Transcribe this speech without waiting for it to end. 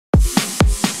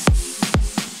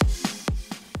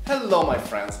Hello my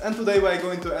friends, and today we are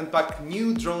going to unpack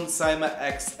new drone Syma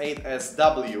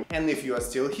X8SW. And if you are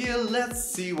still here, let's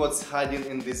see what's hiding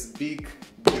in this big,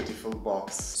 beautiful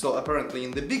box. So apparently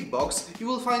in the big box you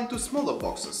will find two smaller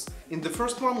boxes. In the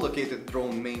first one located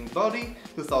drone main body,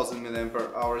 2000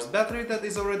 mAh battery that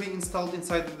is already installed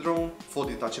inside the drone, 4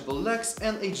 detachable legs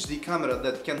and HD camera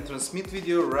that can transmit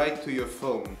video right to your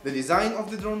phone. The design of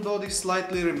the drone body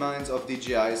slightly reminds of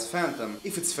DJI's Phantom,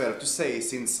 if it's fair to say,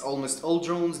 since almost all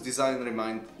drones design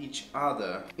remind each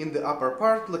other. In the upper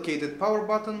part located power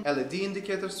button, LED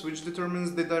indicators which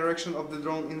determines the direction of the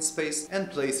drone in space,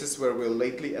 and places where we'll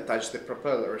lately attach the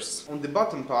propellers. On the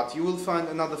bottom part you will find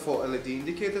another 4 LED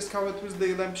indicators covered with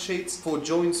the lampshades, 4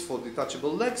 joints for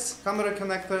detachable legs, camera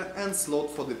connector and slot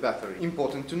for the battery.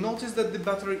 Important to notice that the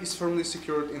battery is firmly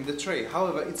secured in the tray,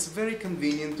 however it's very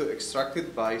convenient to extract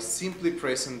it by simply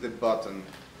pressing the button.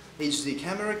 HD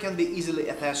camera can be easily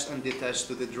attached and detached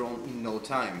to the drone in no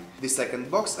time. The second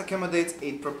box accommodates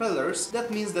 8 propellers, that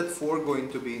means that 4 are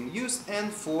going to be in use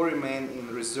and 4 remain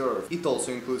in reserve. It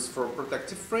also includes 4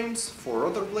 protective frames, 4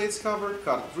 rotor blades cover,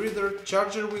 card reader,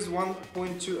 charger with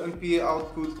 1.2 A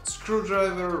output,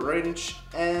 screwdriver, wrench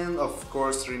and of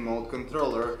course remote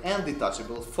controller and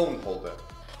detachable phone holder.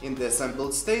 In the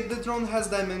assembled state, the drone has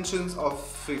dimensions of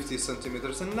 50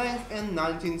 cm in length and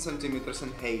 19 cm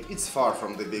in height. It's far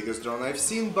from the biggest drone I've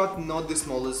seen, but not the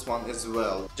smallest one as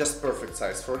well. Just perfect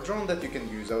size for a drone that you can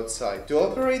use outside. To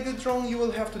operate the drone, you will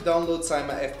have to download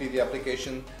Syma FPV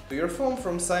application to your phone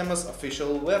from Syma's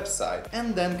official website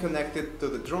and then connect it to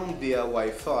the drone via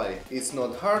Wi-Fi. It's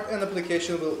not hard, and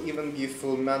application will even give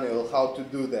full manual how to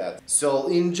do that. So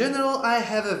in general, I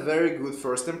have a very good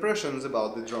first impressions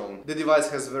about the drone. The device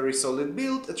has very solid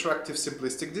build, attractive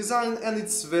simplistic design, and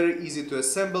it's very easy to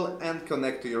assemble and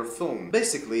connect to your phone.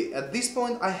 Basically, at this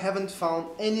point I haven't found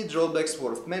any drawbacks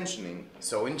worth mentioning.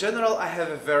 So in general I have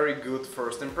a very good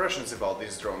first impressions about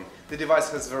this drone. The device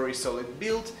has very solid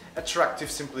build, attractive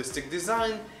simplistic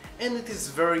design, and it is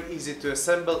very easy to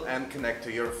assemble and connect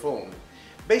to your phone.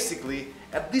 Basically,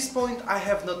 at this point I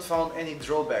have not found any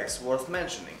drawbacks worth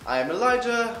mentioning. I am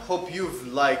Elijah, hope you've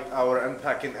liked our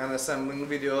unpacking and assembling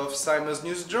video of Syma's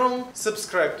new drone,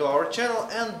 subscribe to our channel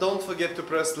and don't forget to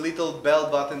press the little bell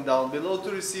button down below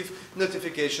to receive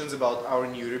notifications about our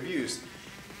new reviews.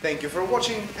 Thank you for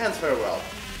watching and farewell!